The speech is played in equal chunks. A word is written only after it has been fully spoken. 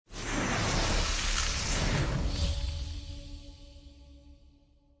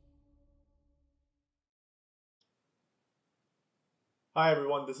Hi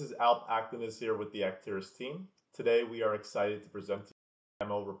everyone, this is Acterys here with the Acterys team. Today we are excited to present a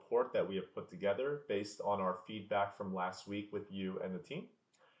demo report that we have put together based on our feedback from last week with you and the team.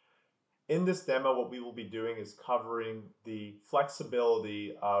 In this demo, what we will be doing is covering the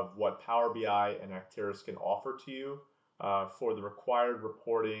flexibility of what Power BI and Acterys can offer to you for the required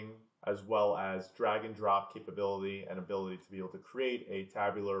reporting, as well as drag and drop capability and ability to be able to create a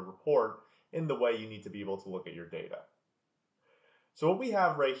tabular report in the way you need to be able to look at your data. So what we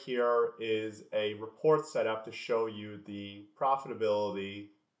have right here is a report set up to show you the profitability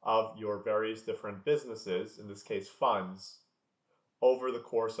of your various different businesses, in this case funds, over the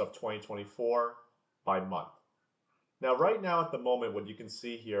course of 2024 by month. Now right now at the moment what you can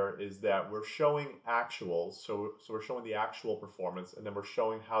see here is that we're showing actuals, so we're showing the actual performance, and then we're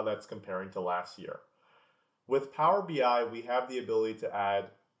showing how that's comparing to last year. With Power BI we have the ability to add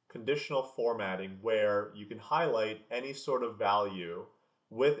conditional formatting where you can highlight any sort of value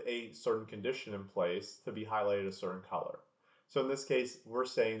with a certain condition in place to be highlighted a certain color. So in this case, we're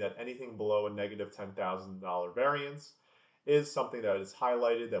saying that anything below a negative $10,000 variance is something that is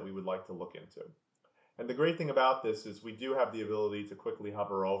highlighted that we would like to look into. And the great thing about this is we do have the ability to quickly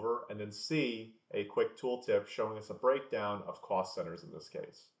hover over and then see a quick tooltip showing us a breakdown of cost centers in this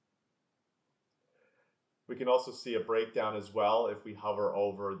case. We can also see a breakdown as well if we hover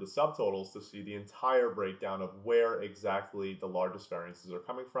over the subtotals to see the entire breakdown of where exactly the largest variances are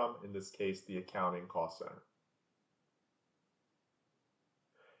coming from, in this case the accounting cost center.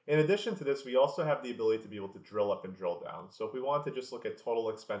 In addition to this, we also have the ability to be able to drill up and drill down. So if we want to just look at total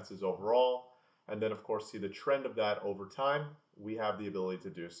expenses overall, and then of course see the trend of that over time, we have the ability to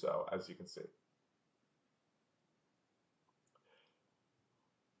do so, as you can see.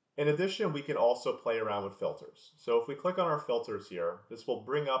 In addition, we can also play around with filters. So if we click on our filters here, this will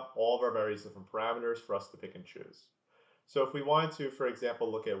bring up all of our various different parameters for us to pick and choose. So if we wanted to, for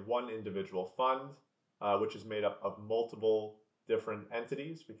example, look at one individual fund, which is made up of multiple different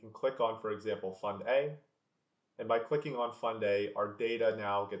entities, we can click on, for example, Fund A. And by clicking on Fund A, our data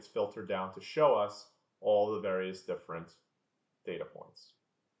now gets filtered down to show us all the various different data points.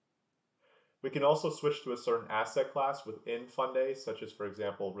 We can also switch to a certain asset class within Fund A, such as, for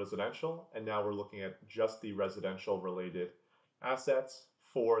example, residential, and now we're looking at just the residential related assets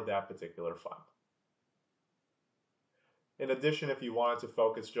for that particular fund. In addition, if you wanted to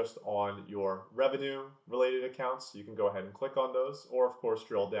focus just on your revenue related accounts, you can go ahead and click on those, or of course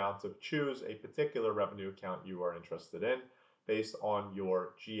drill down to choose a particular revenue account you are interested in based on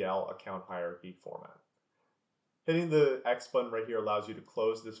your GL account hierarchy format. Hitting the X button right here allows you to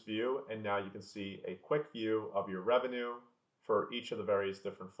close this view, and now you can see a quick view of your revenue for each of the various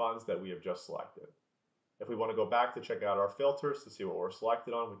different funds that we have just selected. If we want to go back to check out our filters to see what we're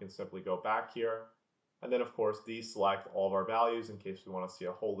selected on, we can simply go back here, and then of course deselect all of our values in case we want to see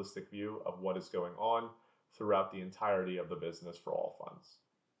a holistic view of what is going on throughout the entirety of the business for all funds.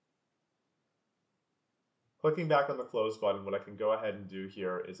 Clicking back on the close button, what I can go ahead and do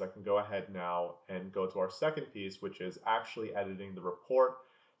here is I can go ahead now and go to our second piece, which is actually editing the report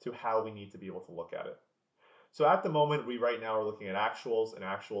to how we need to be able to look at it. So at the moment, we right now are looking at actuals and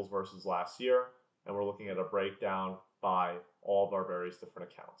actuals versus last year, and we're looking at a breakdown by all of our various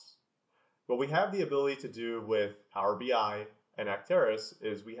different accounts. What we have the ability to do with Power BI and Acterys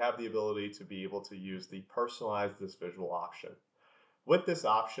is we have the ability to be able to use the personalize this visual option. With this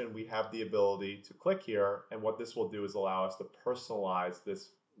option, we have the ability to click here, and what this will do is allow us to personalize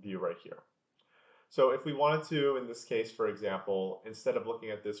this view right here. So if we wanted to, in this case, for example, instead of looking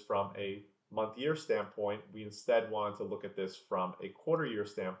at this from a month-year standpoint, we instead wanted to look at this from a quarter-year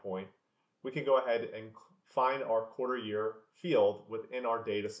standpoint, we can go ahead and find our quarter-year field within our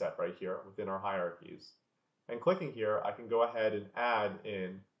data set right here, within our hierarchies. And clicking here, I can go ahead and add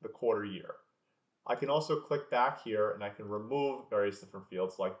in the quarter-year. I can also click back here and I can remove various different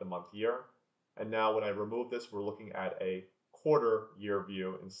fields like the month year. And now when I remove this, we're looking at a quarter year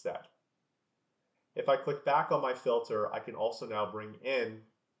view instead. If I click back on my filter, I can also now bring in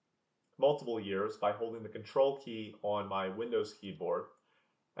multiple years by holding the control key on my Windows keyboard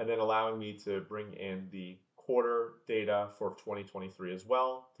and then allowing me to bring in the quarter data for 2023 as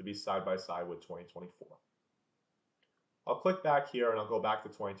well to be side by side with 2024. I'll click back here and I'll go back to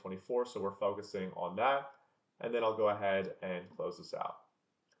 2024, so we're focusing on that, and then I'll go ahead and close this out.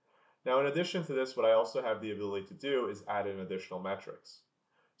 Now in addition to this, what I also have the ability to do is add in additional metrics.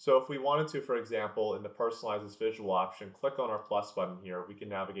 So if we wanted to, for example, in the personalize this visual option, click on our plus button here, we can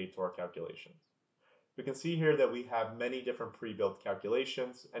navigate to our calculations. We can see here that we have many different pre-built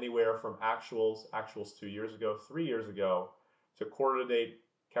calculations, anywhere from actuals 2 years ago, 3 years ago, to quarter to date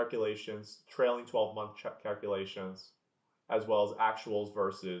calculations, trailing 12-month calculations, as well as actuals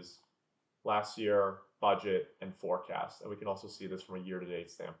versus last year, budget, and forecast. And we can also see this from a year-to-date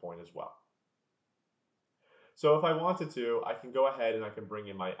standpoint as well. So if I wanted to, I can go ahead and I can bring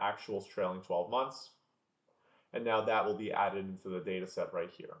in my actuals trailing 12 months. And now that will be added into the data set right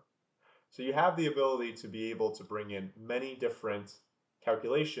here. So you have the ability to be able to bring in many different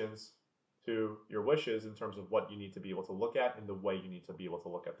calculations to your wishes in terms of what you need to be able to look at and the way you need to be able to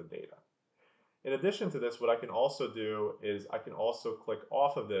look at the data. In addition to this, what I can also do is I can also click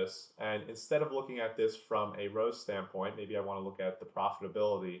off of this, and instead of looking at this from a row standpoint, maybe I want to look at the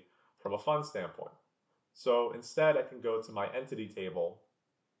profitability from a fund standpoint. So instead, I can go to my entity table,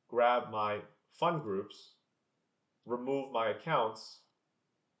 grab my fund groups, remove my accounts,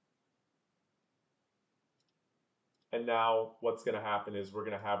 and now what's going to happen is we're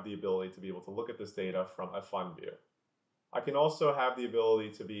going to have the ability to be able to look at this data from a fund view. I can also have the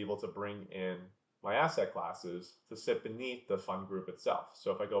ability to be able to bring in my asset classes to sit beneath the fund group itself.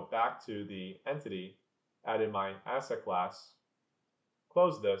 So if I go back to the entity, add in my asset class,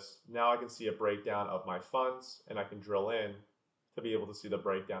 close this, now I can see a breakdown of my funds, and I can drill in to be able to see the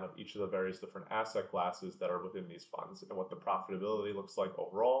breakdown of each of the various different asset classes that are within these funds and what the profitability looks like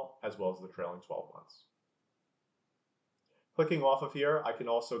overall, as well as the trailing 12 months. Clicking off of here, I can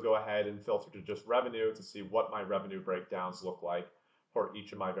also go ahead and filter to just revenue to see what my revenue breakdowns look like for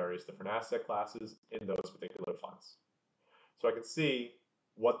each of my various different asset classes in those particular funds. So I can see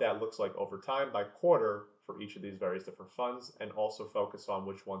what that looks like over time by quarter for each of these various different funds, and also focus on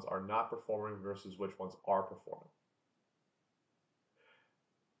which ones are not performing versus which ones are performing.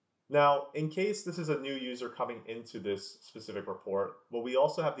 Now, in case this is a new user coming into this specific report, what we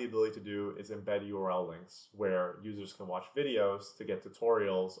also have the ability to do is embed URL links where users can watch videos to get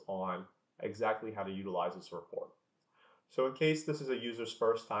tutorials on exactly how to utilize this report. So in case this is a user's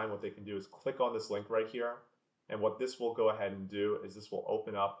first time, what they can do is click on this link right here. And what this will go ahead and do is this will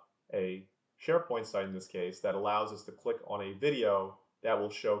open up a SharePoint site in this case that allows us to click on a video that will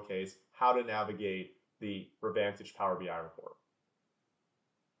showcase how to navigate the Revantage Power BI report.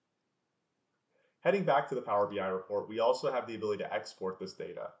 Heading back to the Power BI report, we also have the ability to export this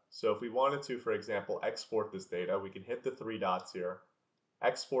data. So if we wanted to, for example, export this data, we can hit the three dots here,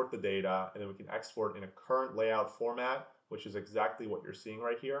 export the data, and then we can export in a current layout format, which is exactly what you're seeing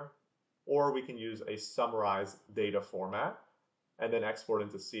right here. Or we can use a summarized data format and then export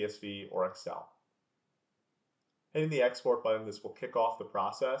into CSV or Excel. Hitting the export button, this will kick off the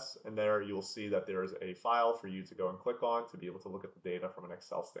process, and there you will see that there is a file for you to go and click on to be able to look at the data from an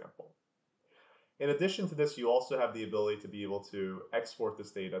Excel standpoint. In addition to this, you also have the ability to be able to export this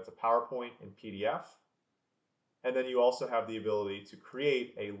data to PowerPoint and PDF. And then you also have the ability to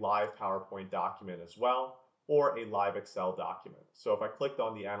create a live PowerPoint document as well, or a live Excel document. So if I clicked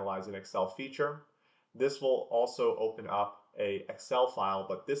on the Analyze in Excel feature, this will also open up a Excel file,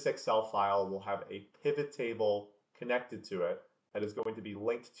 but this Excel file will have a pivot table connected to it that is going to be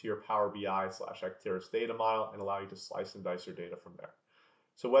linked to your Power BI/Acterys data model and allow you to slice and dice your data from there.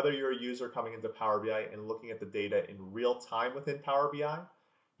 So whether you're a user coming into Power BI and looking at the data in real time within Power BI,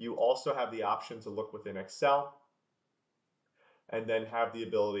 you also have the option to look within Excel and then have the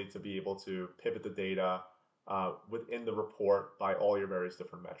ability to be able to pivot the data within the report by all your various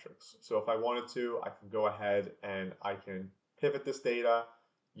different metrics. So if I wanted to, I can go ahead and I can pivot this data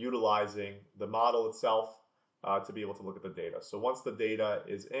utilizing the model itself to be able to look at the data. So once the data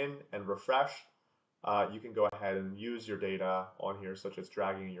is in and refreshed, you can go ahead and use your data on here, such as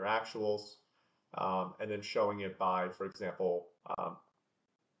dragging your actuals and then showing it by, for example,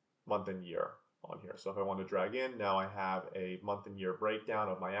 month and year on here. So if I want to drag in, now I have a month and year breakdown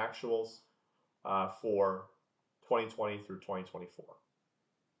of my actuals for 2020 through 2024.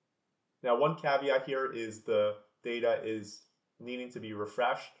 Now, one caveat here is the data is needing to be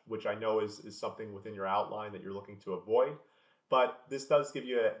refreshed, which I know is something within your outline that you're looking to avoid. But this does give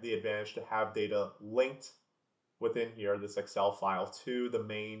you the advantage to have data linked within here, this Excel file, to the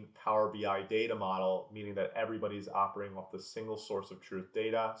main Power BI data model, meaning that everybody's operating off the single source of truth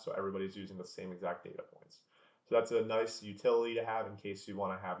data, so everybody's using the same exact data points. So that's a nice utility to have in case you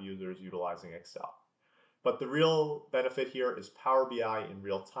want to have users utilizing Excel. But the real benefit here is Power BI in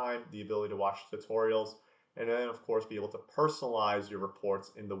real time, the ability to watch tutorials, and then of course be able to personalize your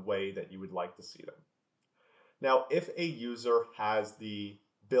reports in the way that you would like to see them. Now, if a user has the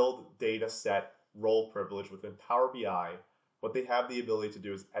build data set role privilege within Power BI, what they have the ability to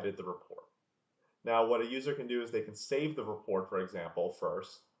do is edit the report. Now, what a user can do is they can save the report, for example,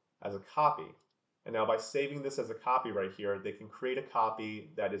 first as a copy. And now by saving this as a copy right here, they can create a copy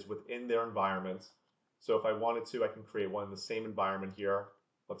that is within their environment. So if I wanted to, I can create one in the same environment here.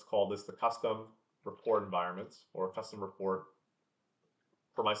 Let's call this the custom report environment or a custom report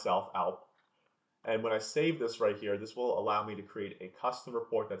for myself, Alp. And when I save this right here, this will allow me to create a custom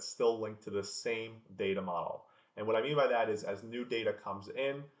report that's still linked to the same data model. And what I mean by that is as new data comes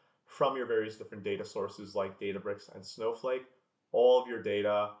in from your various different data sources like Databricks and Snowflake, all of your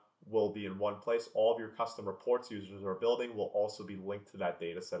data will be in one place. All of your custom reports users are building will also be linked to that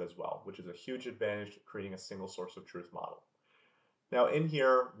data set as well, which is a huge advantage to creating a single source of truth model. Now in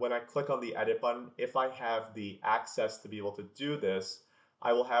here, when I click on the edit button, if I have the access to be able to do this,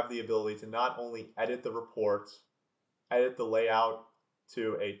 I will have the ability to not only edit the report, edit the layout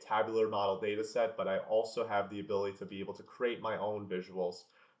to a tabular model data set, but I also have the ability to be able to create my own visuals,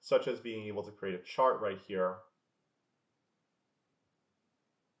 such as being able to create a chart right here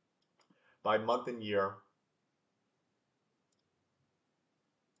by month and year.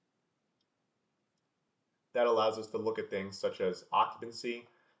 That allows us to look at things such as occupancy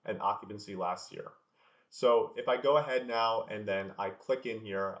and occupancy last year. So if I go ahead now and then I click in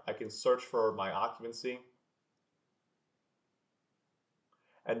here, I can search for my occupancy,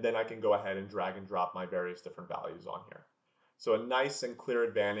 and then I can go ahead and drag and drop my various different values on here. So a nice and clear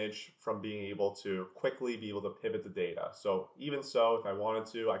advantage from being able to quickly be able to pivot the data. So even so, if I wanted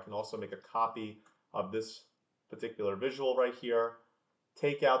to, I can also make a copy of this particular visual right here,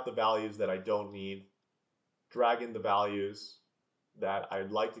 take out the values that I don't need, drag in the values that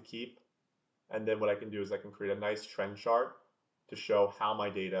I'd like to keep, and then what I can do is I can create a nice trend chart to show how my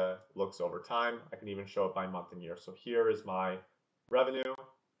data looks over time. I can even show it by month and year. So here is my revenue.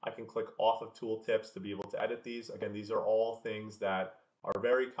 I can click off of tooltips to be able to edit these. Again, these are all things that are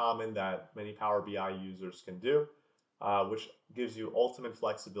very common that many Power BI users can do, which gives you ultimate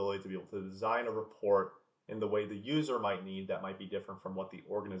flexibility to be able to design a report in the way the user might need that might be different from what the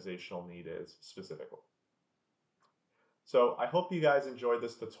organizational need is specifically. So I hope you guys enjoyed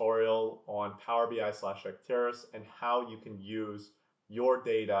this tutorial on Power BI/Acterys and how you can use your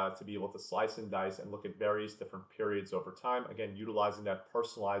data to be able to slice and dice and look at various different periods over time. Again, utilizing that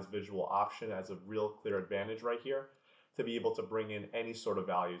personalized visual option as a real clear advantage right here to be able to bring in any sort of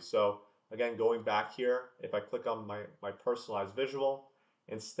value. So again, going back here, if I click on my personalized visual,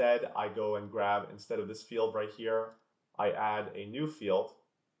 instead I go and grab, instead of this field right here, I add a new field,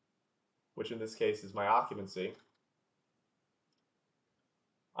 which in this case is my occupancy.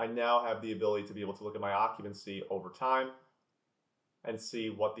 I now have the ability to be able to look at my occupancy over time and see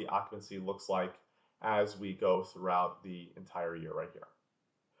what the occupancy looks like as we go throughout the entire year right here.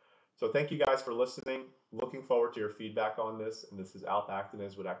 So thank you guys for listening. Looking forward to your feedback on this. And this is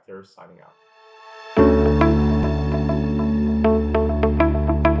Acterys with Acterys signing out.